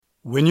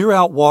When you're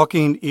out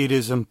walking, it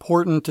is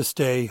important to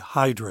stay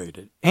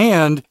hydrated.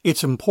 And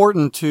it's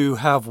important to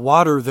have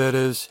water that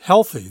is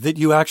healthy, that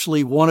you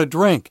actually want to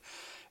drink.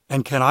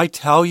 And can I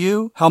tell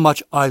you how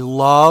much I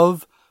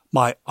love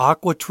my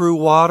AquaTrue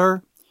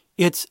water?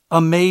 It's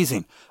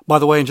amazing. By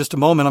the way, in just a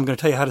moment, I'm going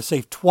to tell you how to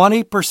save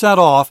 20%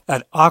 off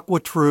at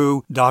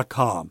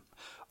aquatrue.com.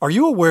 Are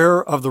you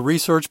aware of the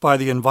research by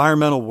the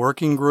Environmental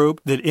Working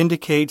Group that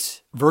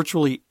indicates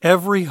virtually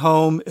every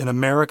home in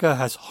America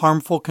has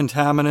harmful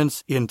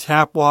contaminants in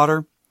tap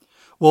water?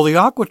 Well, the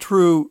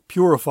AquaTrue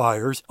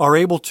purifiers are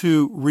able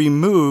to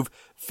remove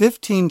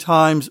 15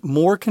 times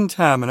more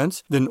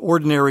contaminants than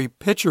ordinary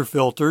pitcher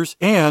filters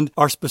and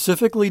are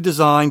specifically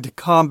designed to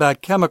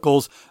combat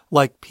chemicals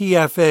like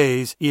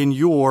PFAS in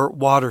your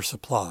water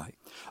supply.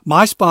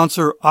 My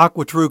sponsor,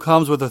 AquaTrue,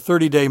 comes with a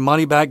 30-day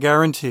money-back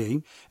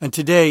guarantee, and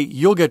today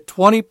you'll get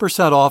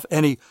 20% off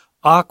any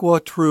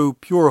AquaTrue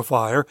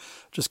purifier.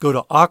 Just go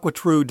to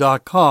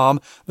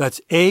aquatrue.com.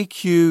 That's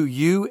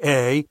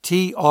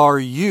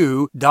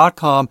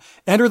AQUATRU.com.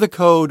 Enter the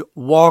code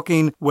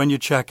WALKING when you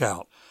check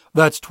out.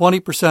 That's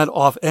 20%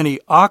 off any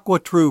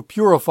AquaTrue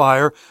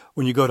purifier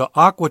when you go to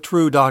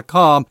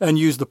aquatrue.com and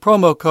use the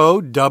promo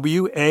code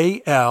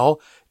WALKING.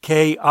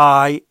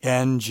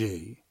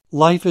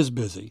 Life is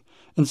busy,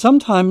 and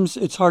sometimes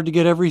it's hard to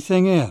get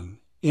everything in,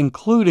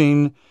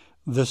 including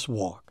this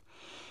walk.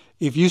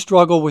 If you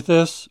struggle with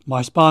this,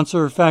 my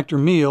sponsor, Factor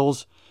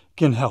Meals,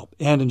 can help.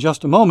 And in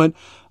just a moment,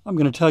 I'm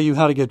going to tell you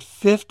how to get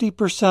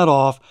 50%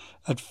 off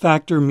at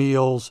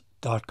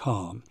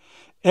factormeals.com.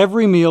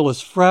 Every meal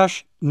is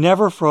fresh,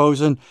 never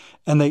frozen,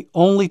 and they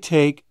only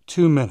take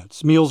 2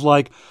 minutes. Meals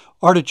like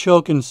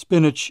artichoke and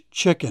spinach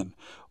chicken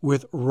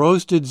with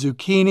roasted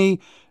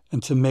zucchini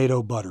and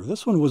tomato butter.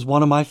 This one was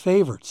one of my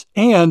favorites.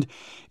 And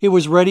it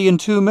was ready in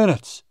 2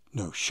 minutes.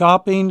 No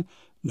shopping,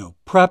 no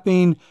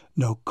prepping,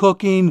 no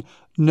cooking,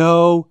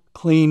 no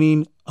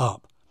cleaning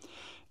up.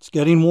 It's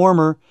getting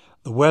warmer.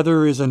 The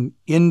weather is an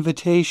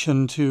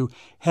invitation to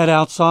head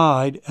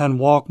outside and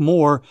walk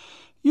more.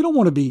 You don't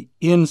want to be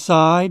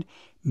inside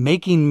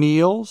making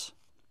meals.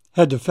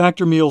 Head to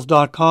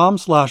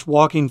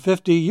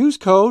factormeals.com/walking50. Use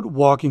code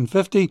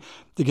WALKING50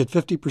 to get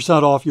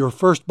 50% off your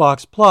first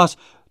box plus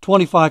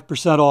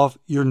 25% off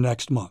your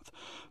next month.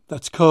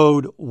 That's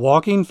code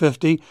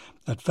WALKING50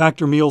 at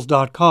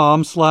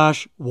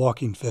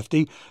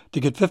factormeals.com/walking50 to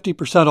get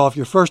 50% off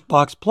your first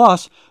box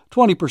plus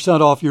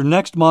 20% off your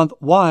next month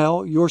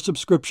while your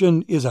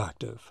subscription is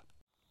active.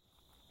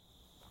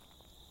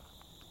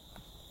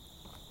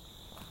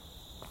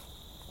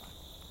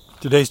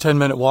 Today's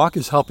 10-minute walk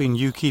is helping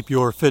you keep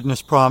your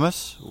fitness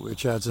promise,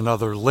 which adds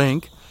another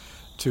link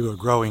to a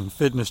growing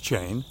fitness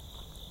chain.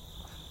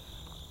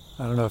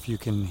 I don't know if you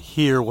can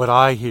hear what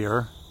I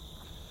hear.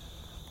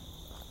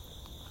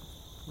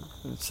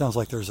 It sounds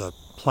like there's a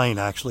plane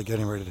actually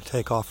getting ready to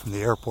take off from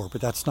the airport, but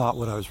that's not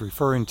what I was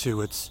referring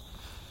to.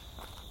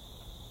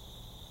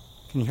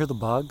 Can you hear the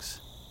bugs?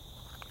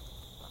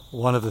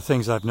 One of the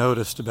things I've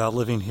noticed about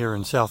living here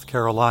in South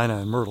Carolina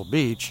and Myrtle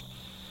Beach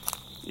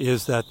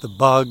is that the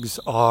bugs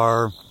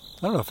are, I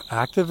don't know if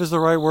active is the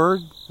right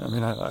word. I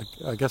mean, I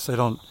guess they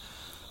don't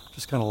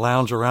just kind of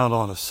lounge around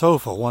on a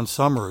sofa once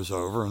summer is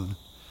over and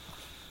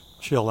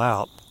chill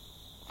out.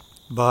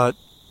 But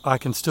I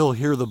can still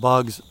hear the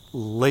bugs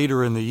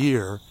later in the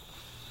year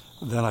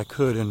than I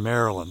could in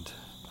Maryland.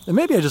 And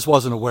maybe I just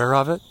wasn't aware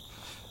of it,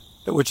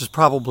 which is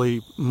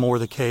probably more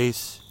the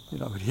case. You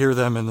know, I would hear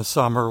them in the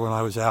summer when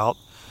I was out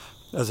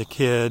as a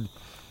kid,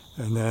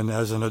 and then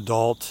as an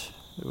adult,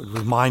 it would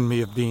remind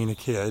me of being a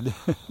kid.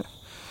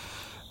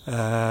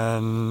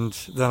 And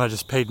then I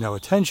just paid no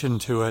attention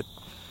to it.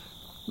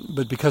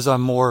 But because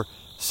I'm more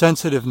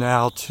sensitive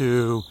now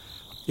to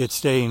it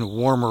staying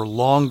warmer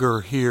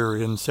longer here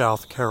in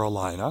South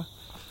Carolina,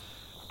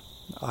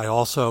 I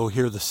also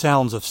hear the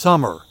sounds of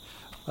summer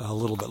a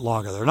little bit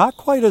longer. They're not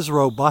quite as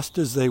robust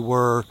as they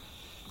were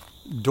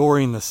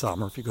during the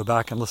summer. If you go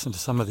back and listen to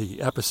some of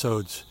the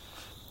episodes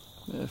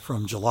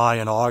from July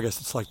and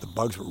August, it's like the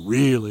bugs were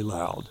really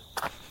loud.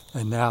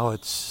 And now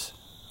it's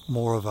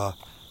more of a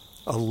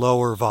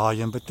lower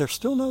volume, but they're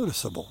still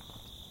noticeable.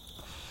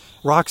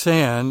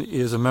 Roxanne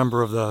is a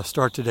member of the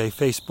Start Today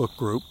Facebook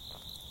group.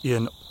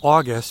 In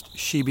August,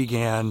 she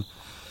began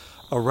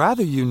a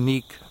rather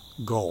unique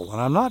goal. And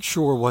I'm not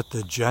sure what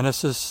the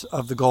genesis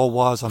of the goal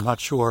was. I'm not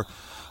sure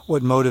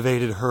what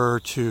motivated her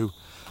to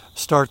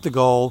start the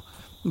goal.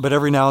 But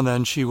every now and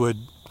then she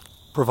would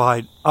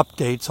provide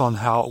updates on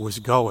how it was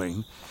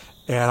going.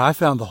 And I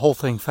found the whole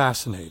thing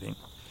fascinating.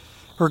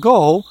 Her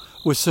goal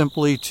was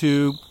simply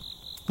to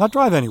not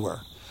drive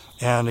anywhere.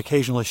 And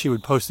occasionally she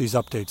would post these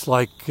updates.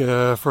 Like,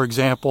 for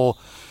example,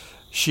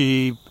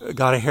 she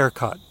got a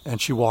haircut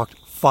and she walked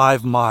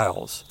 5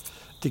 miles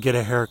to get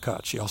a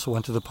haircut. She also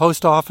went to the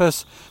post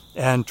office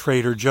and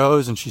Trader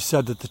Joe's, and she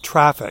said that the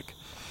traffic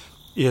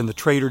in the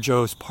Trader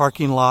Joe's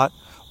parking lot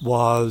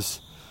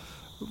was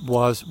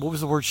what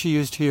was the word she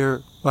used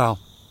here? Well,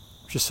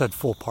 just said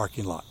full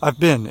parking lot. I've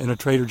been in a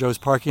Trader Joe's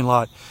parking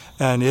lot,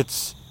 and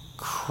it's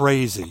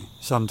crazy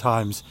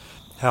sometimes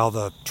how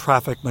the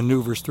traffic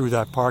maneuvers through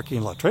that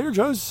parking lot. Trader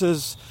Joe's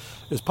is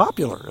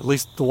popular, at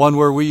least the one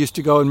where we used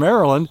to go in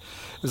Maryland.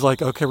 Is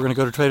like, okay, we're going to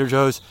go to Trader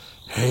Joe's.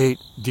 Hate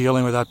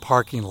dealing with that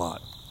parking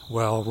lot.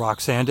 Well,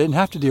 Roxanne didn't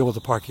have to deal with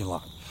the parking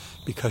lot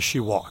because she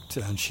walked,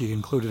 and she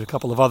included a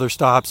couple of other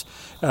stops,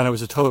 and it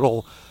was a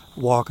total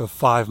walk of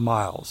 5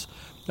 miles.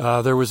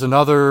 There was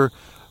another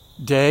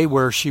day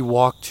where she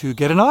walked to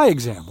get an eye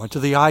exam, went to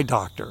the eye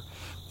doctor,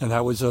 and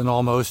that was an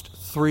almost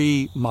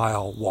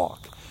 3-mile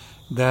walk.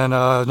 Then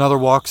another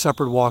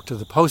separate walk to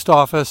the post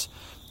office,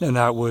 and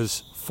that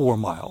was 4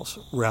 miles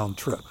round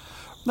trip.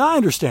 Now, I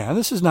understand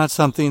this is not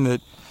something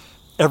that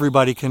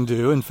everybody can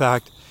do. In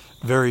fact,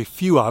 very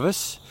few of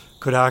us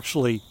could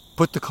actually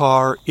put the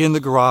car in the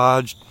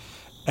garage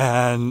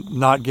and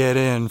not get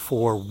in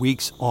for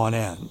weeks on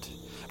end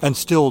and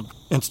still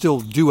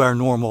do our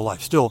normal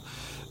life, still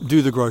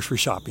do the grocery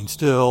shopping,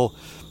 still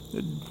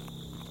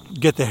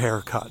get the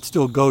haircut,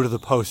 still go to the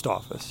post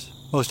office.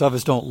 Most of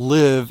us don't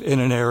live in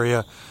an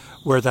area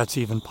where that's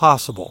even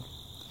possible.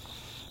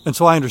 And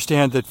so I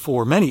understand that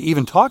for many,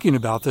 even talking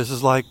about this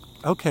is like,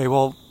 okay,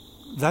 well,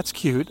 that's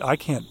cute. I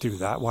can't do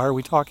that. Why are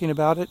we talking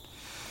about it?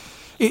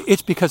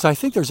 It's because I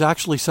think there's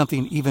actually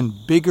something even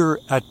bigger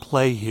at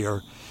play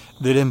here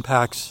that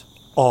impacts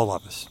all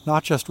of us,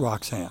 not just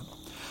Roxanne.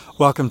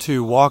 Welcome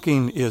to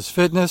Walking is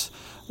Fitness.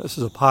 This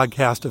is a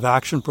podcast of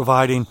action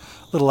providing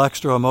a little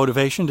extra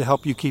motivation to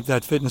help you keep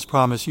that fitness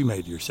promise you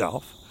made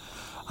yourself.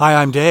 Hi,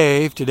 I'm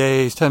Dave.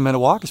 Today's 10-minute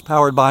walk is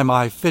powered by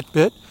my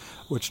Fitbit,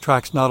 which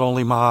tracks not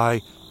only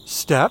my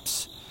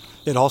steps,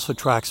 it also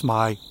tracks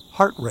my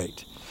heart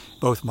rate,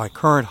 both my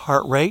current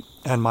heart rate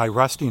and my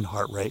resting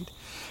heart rate.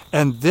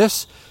 And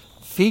this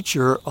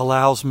feature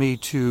allows me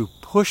to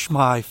push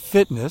my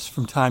fitness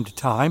from time to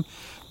time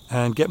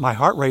and get my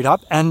heart rate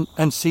up and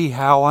see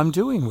how I'm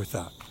doing with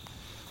that.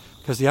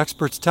 Because the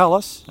experts tell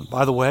us, and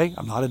by the way,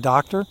 I'm not a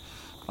doctor,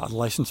 I'm a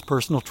licensed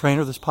personal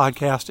trainer. This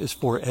podcast is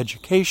for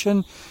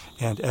education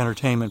and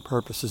entertainment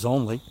purposes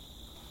only.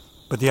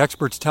 But the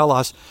experts tell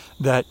us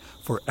that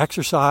for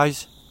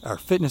exercise, our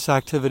fitness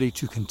activity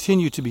to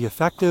continue to be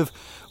effective,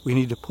 we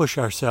need to push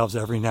ourselves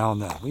every now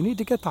and then. We need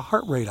to get the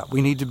heart rate up.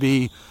 We need to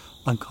be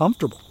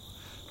uncomfortable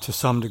to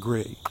some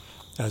degree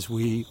as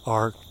we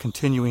are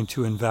continuing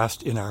to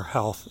invest in our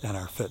health and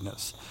our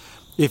fitness.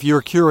 If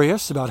you're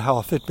curious about how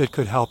a Fitbit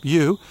could help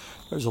you,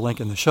 there's a link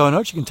in the show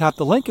notes. You can tap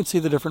the link and see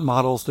the different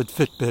models that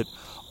Fitbit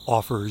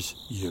offers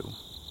you.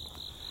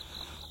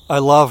 I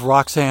love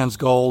Roxanne's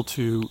goal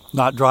to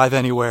not drive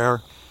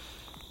anywhere,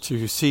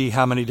 to see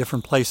how many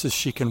different places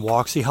she can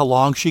walk, see how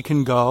long she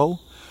can go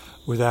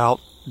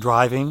without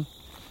driving.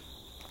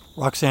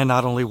 Roxanne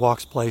not only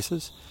walks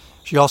places,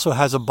 she also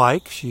has a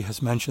bike. She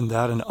has mentioned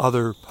that in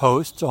other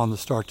posts on the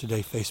Start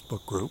Today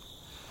Facebook group.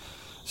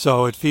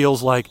 So it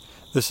feels like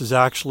this is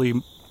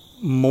actually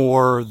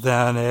more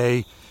than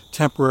a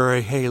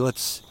temporary, hey,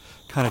 let's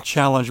kind of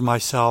challenge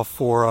myself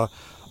for a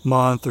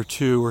month or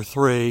 2 or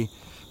 3,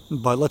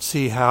 but let's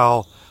see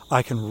how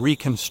I can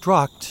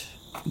reconstruct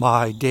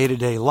my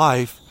day-to-day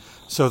life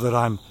so that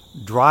I'm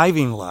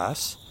driving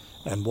less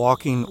and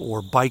walking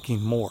or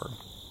biking more.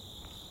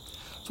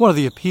 It's one of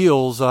the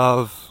appeals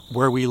of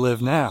where we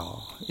live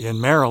now. In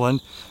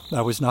Maryland,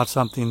 that was not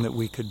something that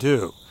we could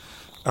do.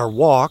 Our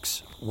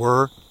walks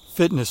were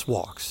fitness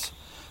walks.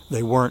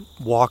 They weren't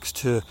walks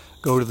to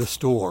go to the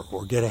store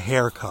or get a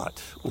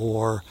haircut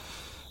or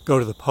go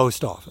to the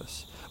post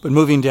office. But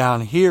moving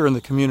down here in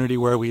the community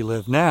where we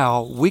live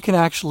now, we can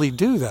actually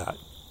do that.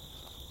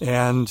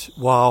 And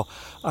while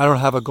I don't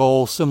have a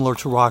goal similar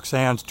to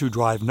Roxanne's to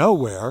drive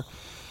nowhere,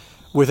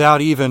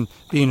 without even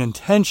being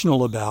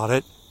intentional about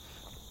it,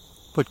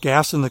 put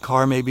gas in the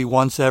car maybe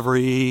once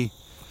every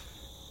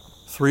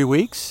 3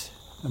 weeks.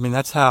 I mean,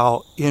 that's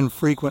how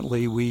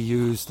infrequently we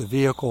use the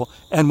vehicle.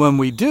 And when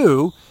we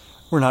do,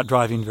 we're not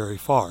driving very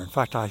far. In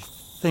fact, I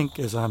think,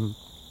 as I'm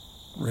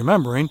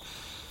remembering,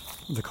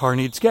 the car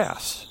needs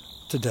gas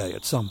today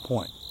at some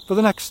point for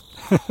the next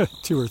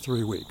 2 or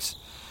 3 weeks.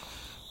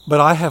 But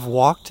I have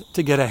walked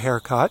to get a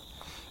haircut.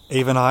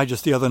 Ava and I,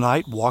 just the other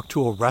night, walked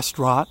to a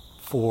restaurant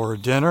for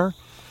dinner.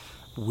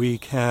 We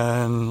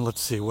can,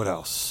 let's see, what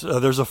else?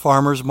 There's a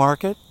farmer's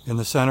market in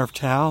the center of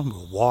town.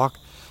 We'll walk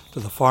to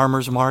the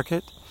farmer's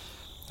market.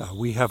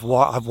 I've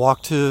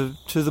walked to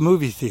the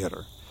movie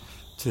theater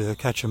to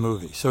catch a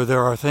movie. So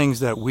there are things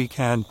that we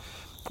can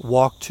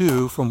walk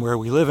to from where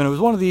we live. And it was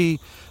one of the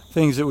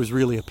things that was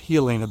really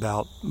appealing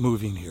about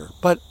moving here.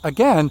 But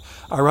again,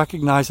 I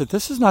recognize that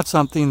this is not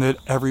something that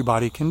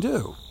everybody can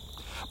do.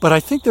 But I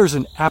think there's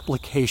an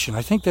application.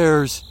 I think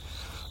there's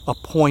a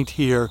point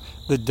here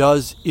that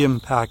does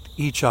impact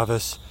each of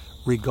us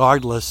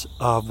regardless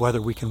of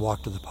whether we can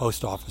walk to the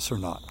post office or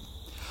not.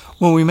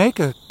 When we make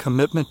a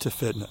commitment to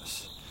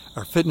fitness,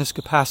 our fitness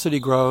capacity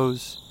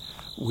grows,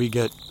 we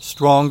get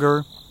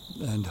stronger,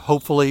 and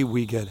hopefully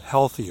we get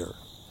healthier.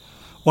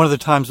 One of the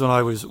times when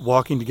I was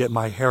walking to get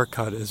my hair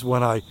cut is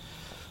when I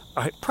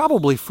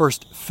probably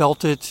first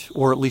felt it,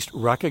 or at least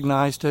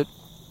recognized it.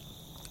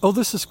 Oh,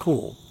 this is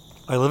cool.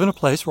 I live in a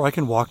place where I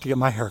can walk to get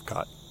my hair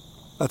cut.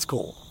 That's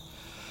cool.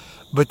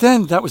 But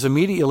then that was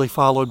immediately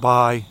followed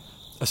by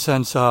a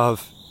sense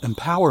of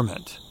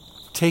empowerment,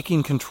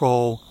 taking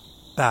control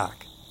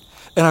back.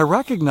 And I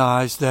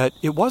recognized that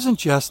it wasn't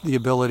just the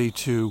ability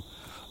to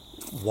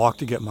walk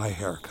to get my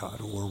hair cut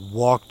or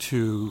walk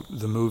to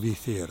the movie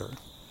theater,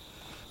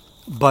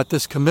 but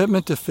this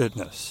commitment to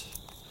fitness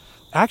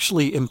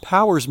actually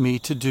empowers me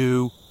to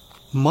do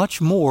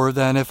much more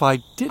than if I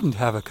didn't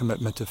have a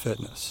commitment to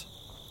fitness.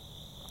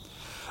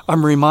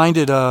 I'm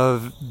reminded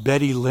of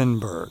Betty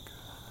Lindbergh.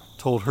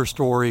 Told her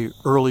story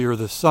earlier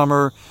this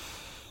summer.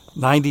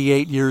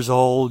 98 years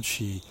old.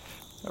 She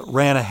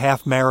ran a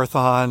half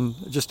marathon.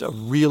 Just a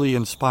really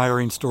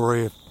inspiring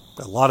story.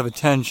 A lot of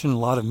attention, a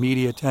lot of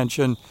media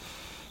attention.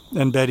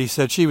 And Betty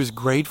said she was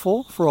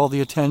grateful for all the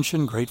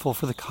attention, grateful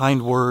for the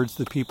kind words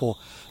that people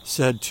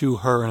said to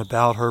her and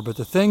about her. But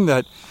the thing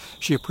that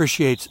she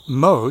appreciates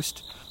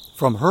most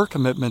from her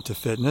commitment to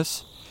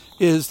fitness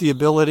is the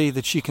ability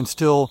that she can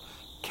still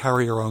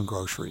carry her own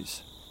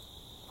groceries.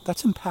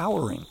 That's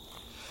empowering.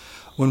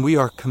 When we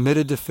are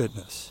committed to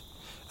fitness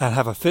and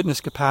have a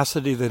fitness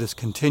capacity that is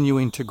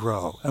continuing to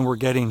grow and we're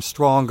getting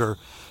stronger,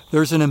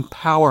 there's an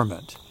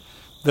empowerment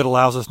that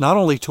allows us not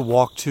only to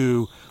walk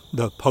to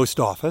the post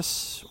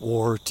office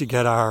or to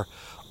get our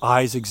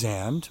eyes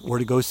examined or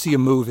to go see a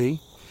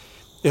movie.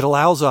 It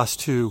allows us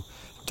to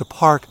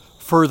park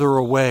further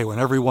away when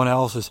everyone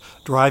else is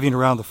driving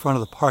around the front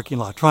of the parking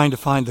lot trying to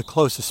find the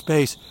closest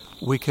space.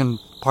 We can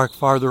park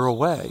farther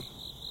away.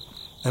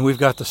 And we've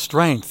got the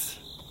strength,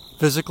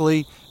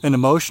 physically and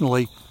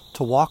emotionally,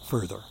 to walk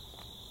further,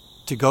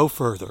 to go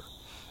further,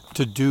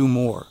 to do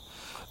more.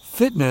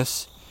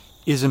 Fitness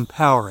is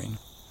empowering.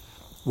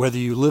 Whether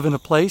you live in a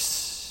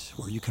place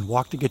where you can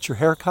walk to get your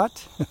hair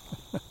cut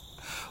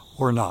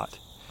or not,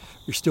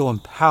 you're still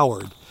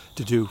empowered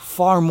to do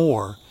far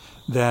more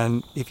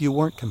than if you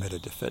weren't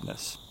committed to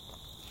fitness.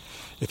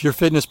 If your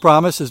fitness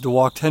promise is to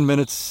walk 10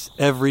 minutes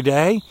every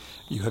day,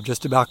 you have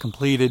just about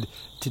completed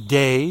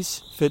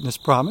today's fitness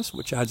promise,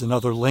 which adds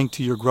another link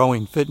to your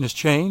growing fitness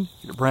chain.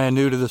 If you're brand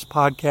new to this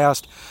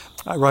podcast,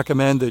 I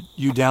recommend that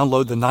you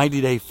download the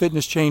 90-Day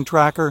Fitness Chain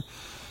Tracker.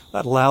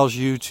 That allows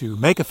you to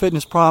make a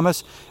fitness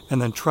promise and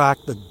then track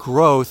the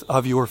growth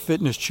of your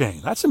fitness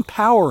chain. That's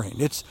empowering.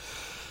 It's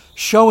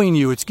showing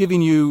you, it's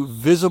giving you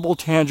visible,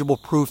 tangible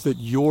proof that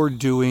you're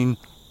doing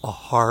a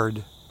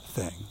hard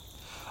thing.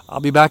 I'll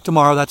be back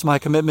tomorrow. That's my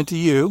commitment to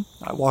you.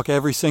 I walk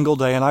every single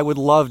day, and I would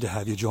love to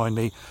have you join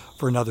me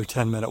for another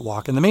 10-minute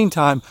walk. In the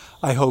meantime,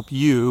 I hope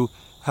you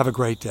have a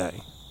great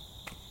day.